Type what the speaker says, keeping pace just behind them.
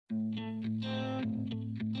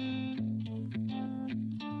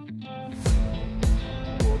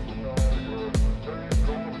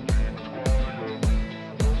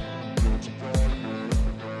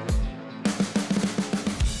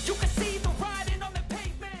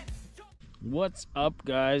What's up,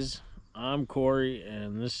 guys? I'm Corey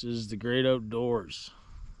and this is the Great Outdoors,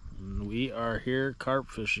 and we are here carp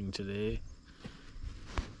fishing today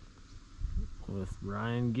with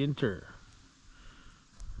Ryan Ginter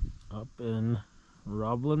up in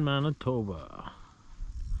Roblin, Manitoba.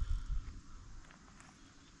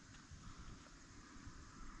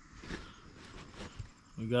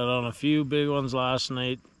 We got on a few big ones last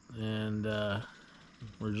night, and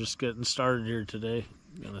we're just getting started here today.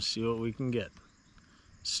 Gonna see what we can get.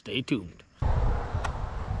 Stay tuned.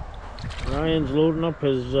 Ryan's loading up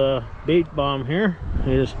his bait bomb here.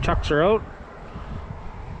 His chucks are out.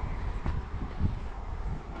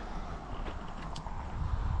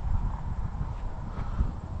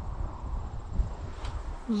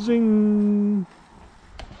 Zing!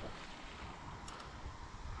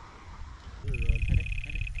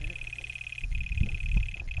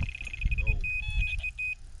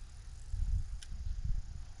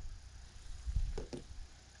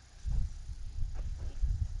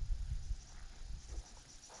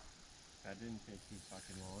 That didn't take too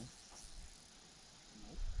fucking long.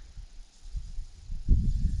 Nope.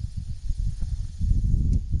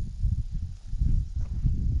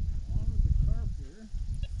 On with the carp here.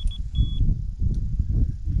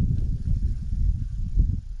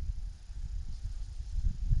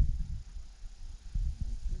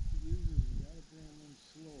 The trick to use is you gotta bring them in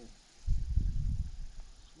slow.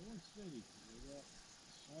 Slow and steady. They got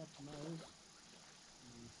soft mouths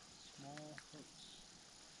and small hooks.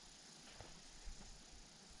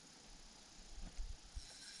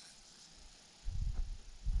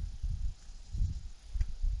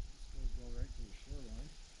 Go right to the shoreline.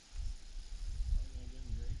 I'm gonna get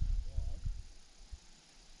him right in the log.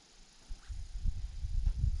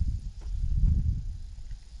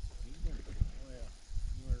 He's going, oh yeah,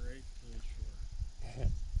 you went right to the shore.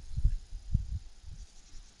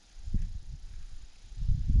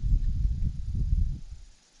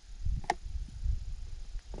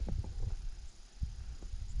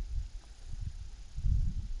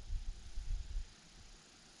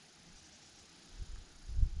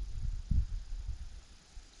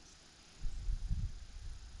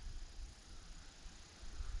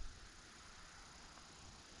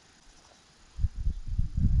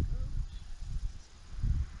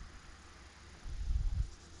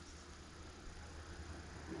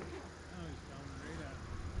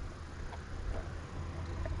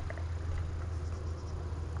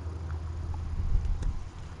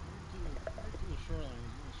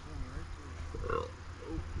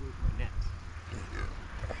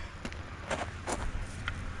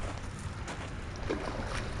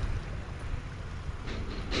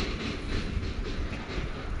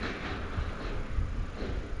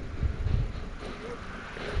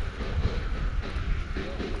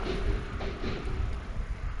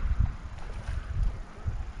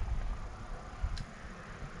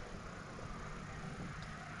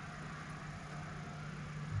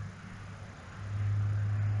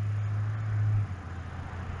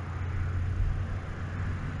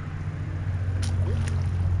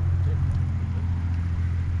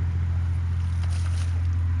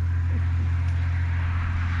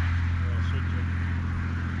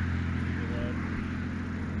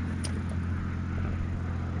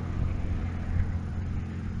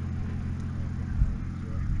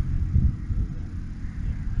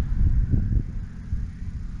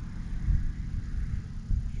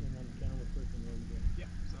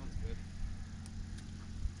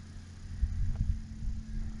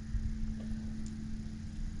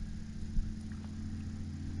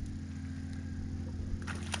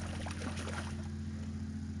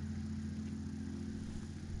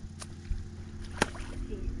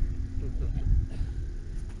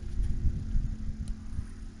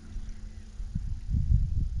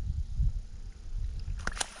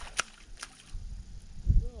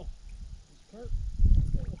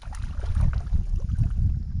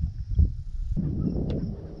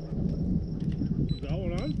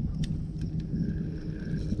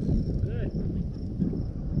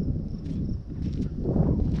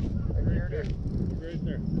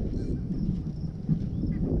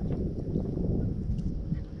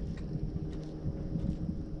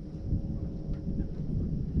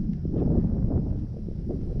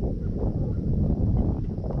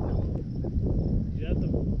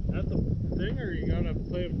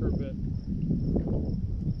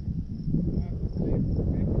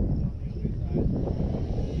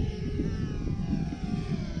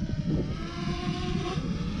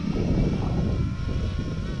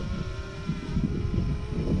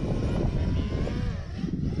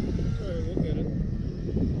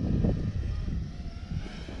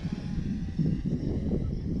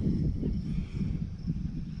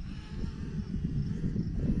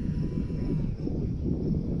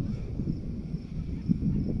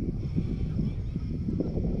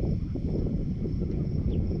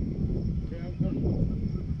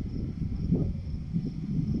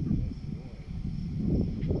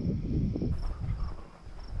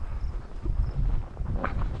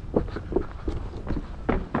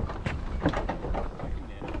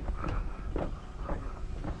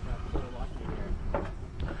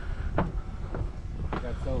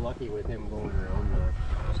 lucky with him going around that.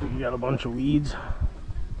 So you got a bunch of weeds.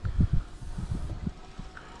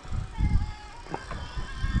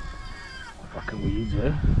 Fucking weeds,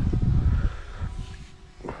 eh?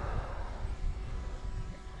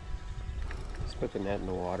 Just put the net in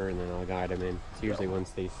the water and then I'll guide them in. It's usually once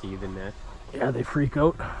they see the net. Yeah, they freak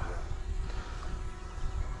out.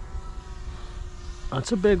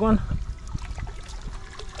 That's a big one.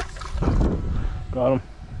 Got him.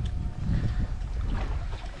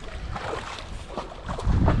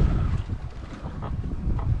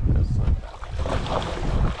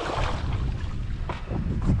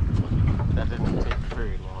 That didn't take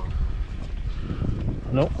very long.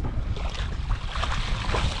 Nope.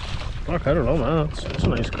 Fuck, I don't know, man. That's a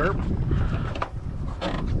nice carp.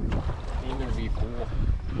 He's gonna be full.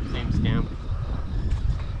 Same stamp.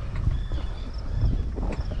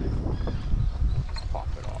 Just pop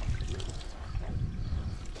it off.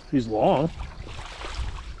 He's long.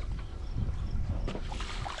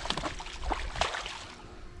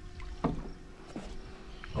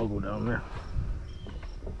 I'll go down there.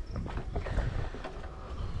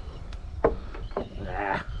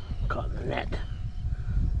 Nah, caught in the net.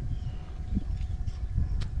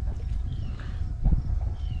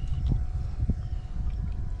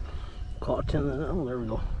 Caught in the net. Oh, there we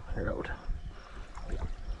go. They're out.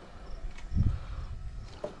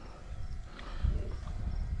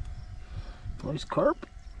 Nice carp.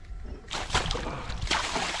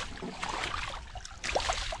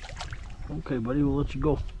 Okay, buddy, we'll let you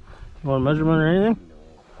go. You want a measurement or anything?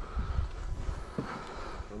 No.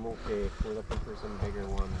 I'm okay. We're looking for some bigger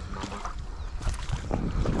ones, Mama.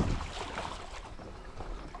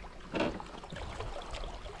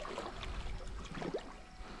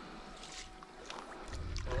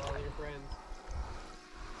 Hello, your friends.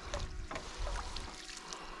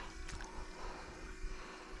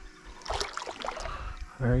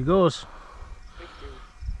 There he goes. Thank you.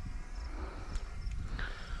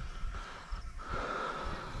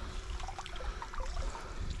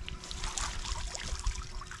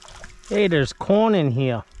 Hey, there's corn in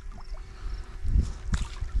here.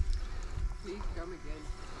 Please come again.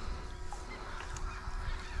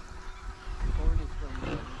 Corn is from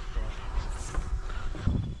the other spot.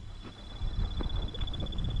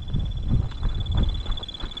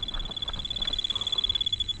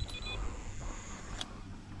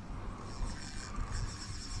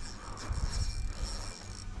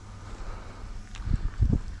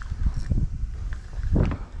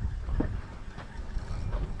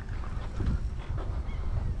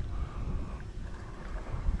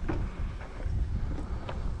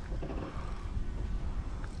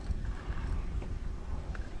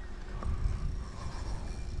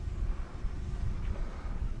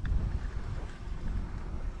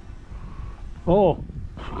 Oh,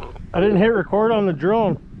 I didn't hit record on the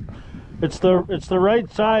drone. It's the right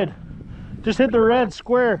side. Just hit the red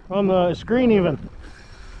square on the screen even.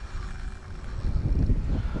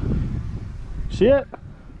 See it?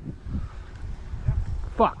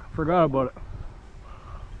 Fuck, forgot about it.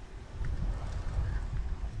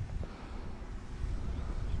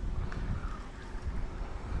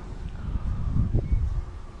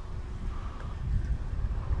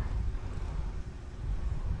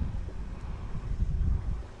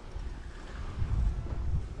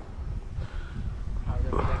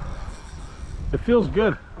 It feels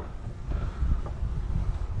good.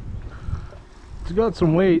 It's got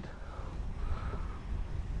some weight.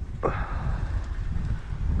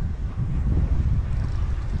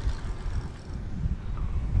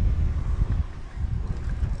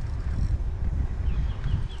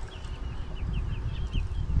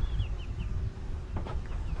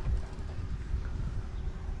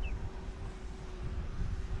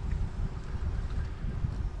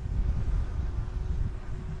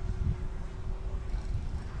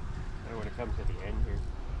 When it comes to the end here.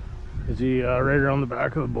 Is he right around the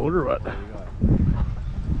back of the boat or what? What do you got?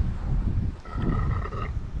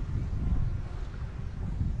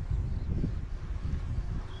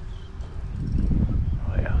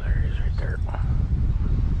 Oh yeah, there he is right there.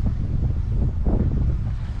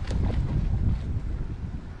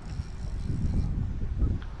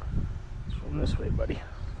 Swim this way, buddy.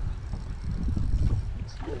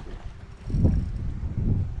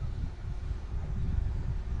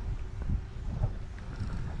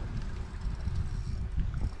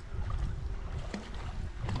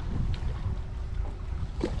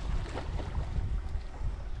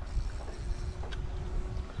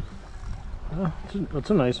 Oh, that's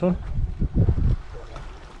a nice one.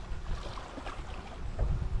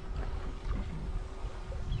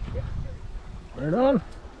 Right on.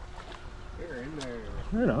 They're in there.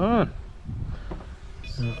 Right on.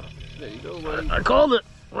 There you go, buddy. I called it.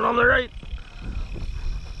 Went on the right.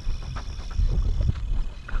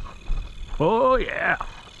 Oh yeah.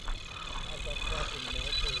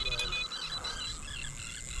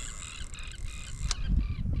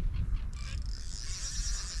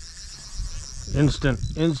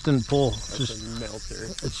 Instant pull. That's Just a melter.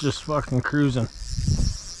 it's just fucking cruising.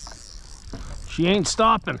 She ain't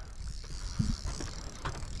stopping.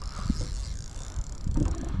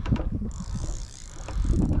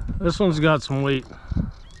 This one's got some weight.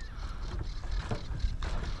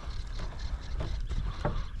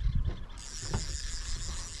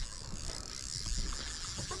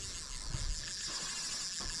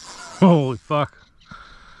 Holy fuck.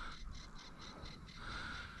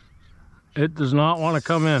 It does not want to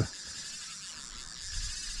come in.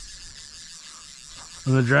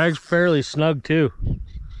 And the drag's fairly snug too. Yeah,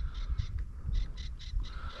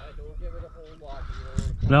 don't give it a whole lot.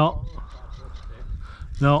 No.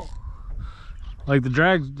 No. Like the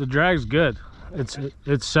drag's good. It's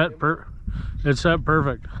set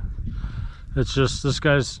perfect. It's just this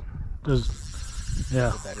guy's yeah.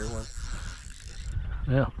 The better one.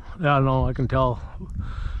 Yeah. Yeah, no, I can tell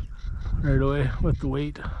right away with the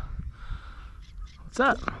weight. What's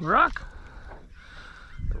that? Rock?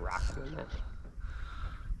 The rock's doing that.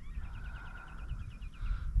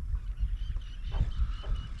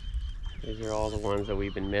 These are all the ones that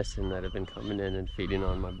we've been missing that have been coming in and feeding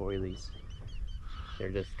on my boilies. They're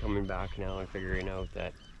just coming back now and figuring out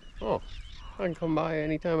that, oh, I can come by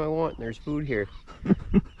anytime I want and there's food here.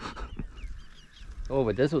 Oh,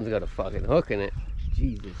 but this one's got a fucking hook in it.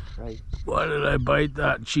 Jesus Christ. Why did I bite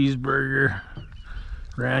that cheeseburger,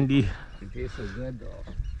 Randy? It tastes so good though.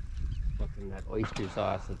 Fucking that oyster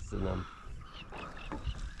sauce that's in them.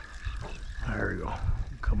 There we go.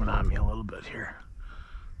 Coming at me a little bit here.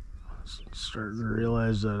 Starting to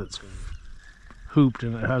realize that it's hooped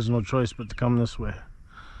and it has no choice but to come this way.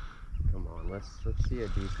 Come on, let's see a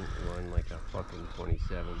decent one, like a fucking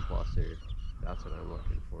 27 pluser. That's what I'm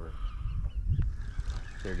looking for.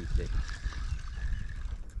 36.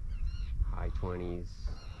 High 20s,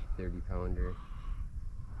 30 pounder.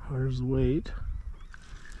 Where's the weight?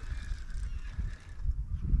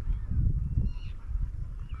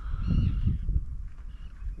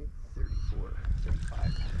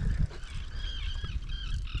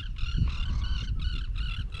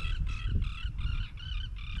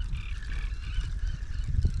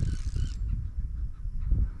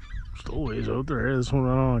 Still ways out there. This one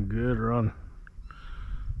went on a good run.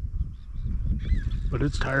 But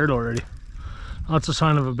it's tired already. That's a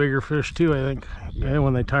sign of a bigger fish too, I think. Yeah,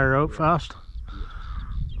 when they tire out fast.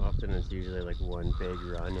 Often it's usually like one big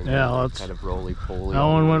run and yeah, then that's kind of roly-poly. That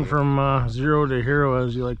one went from 0 to hero,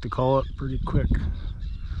 as you like to call it, pretty quick.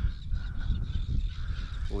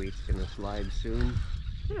 Weight's gonna slide soon.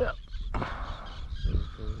 Yeah.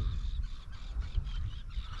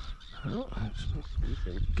 Well,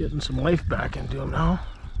 getting some life back into him now.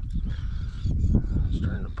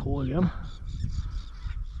 Starting to pull again.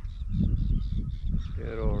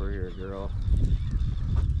 Get over here, girl.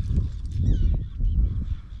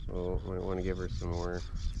 Oh, might want to give her some more.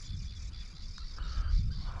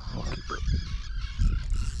 I'll keep her.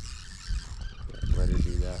 Yeah, let her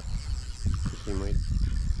do that. She might,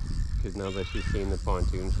 because now that she's seen the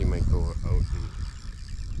pontoon, she might go out and.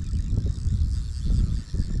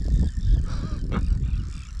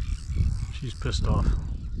 She's pissed off.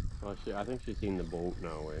 Well, I think she's seen the boat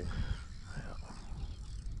now, eh?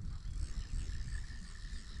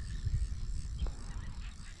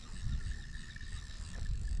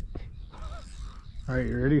 Alright,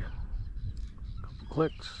 you ready? Couple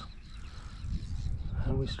clicks.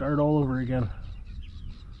 And we start all over again.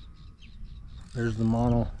 There's the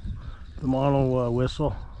mono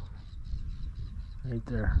whistle. Right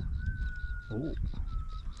there. Oh.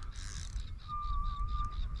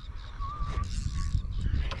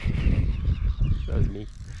 That was me.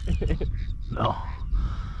 No.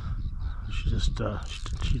 She just,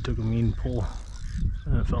 she took a mean pull.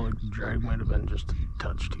 And it felt like the drag might have been just a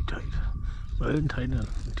touch too tight. But I didn't tighten it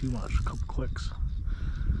too much, a couple clicks.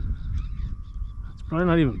 It's probably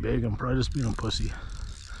not even big, I'm probably just being a pussy.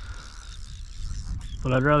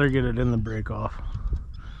 But I'd rather get it in than break off.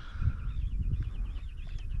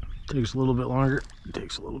 Takes a little bit longer, it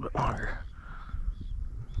takes a little bit longer.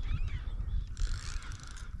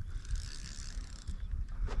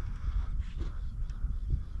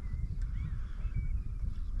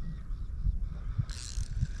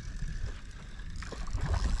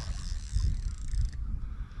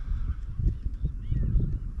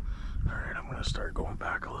 Start going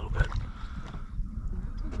back a little bit.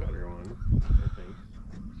 Better one, I think.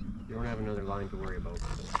 You don't have another line to worry about. So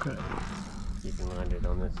Okay. you can land it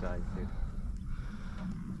on this side too.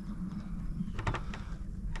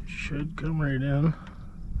 Should come right in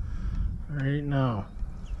right now.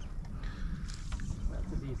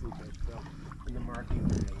 That's a decent fish, though. And the markings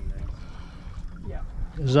are really nice.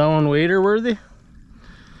 Yeah. Is that one wader worthy?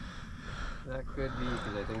 That could be,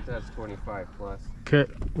 because I think that's 25 plus. Okay.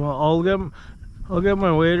 Well, I'll get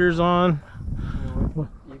my waders on. You know what?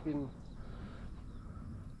 You can.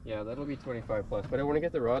 Yeah, that'll be 25 plus. But I want to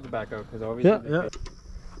get the rods back out because obviously. Yeah.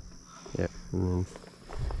 Yeah. And then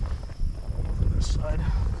This side.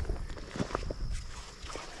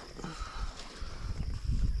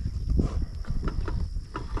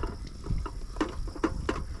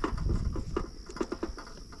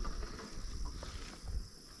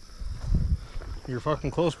 You're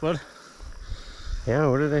fucking close, bud. yeah,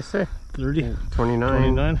 what did I say? 30.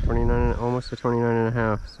 29. 29, almost to 29 and a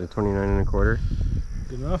half. So 29 and a quarter.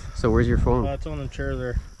 Good enough? So where's your phone? It's on the chair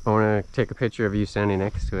there. I want to take a picture of you standing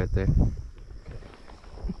next to it there.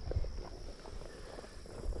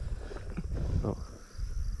 Oh,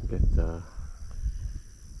 get the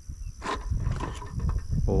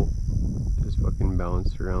bolt just fucking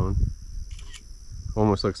bounced around.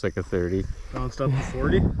 Almost looks like a 30. Bounced up to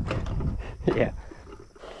 40. Yeah.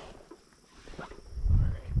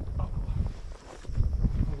 I'll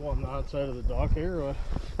go on the outside of the dock here or what?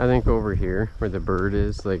 I think over here where the bird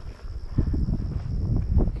is, like.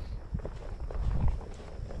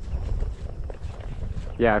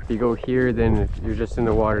 Yeah, if you go here, then if you're just in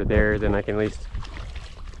the water there, then I can at least.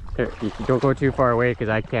 Here, you don't go too far away because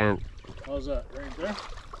I can't. How's that? Right there?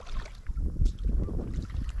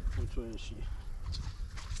 Which way is she?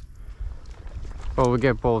 Well, we'll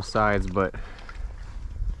get both sides, but.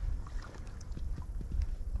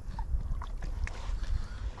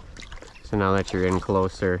 So now that you're in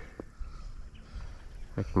closer,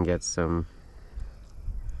 I can get some.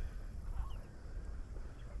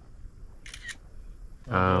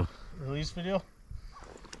 Release video?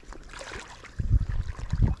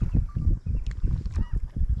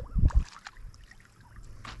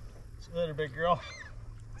 See you later, big girl.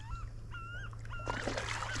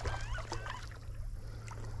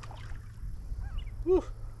 Woo.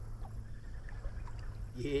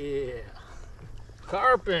 Yeah.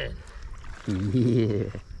 Carping. Yeah.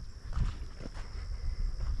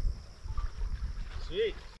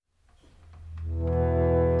 Sweet.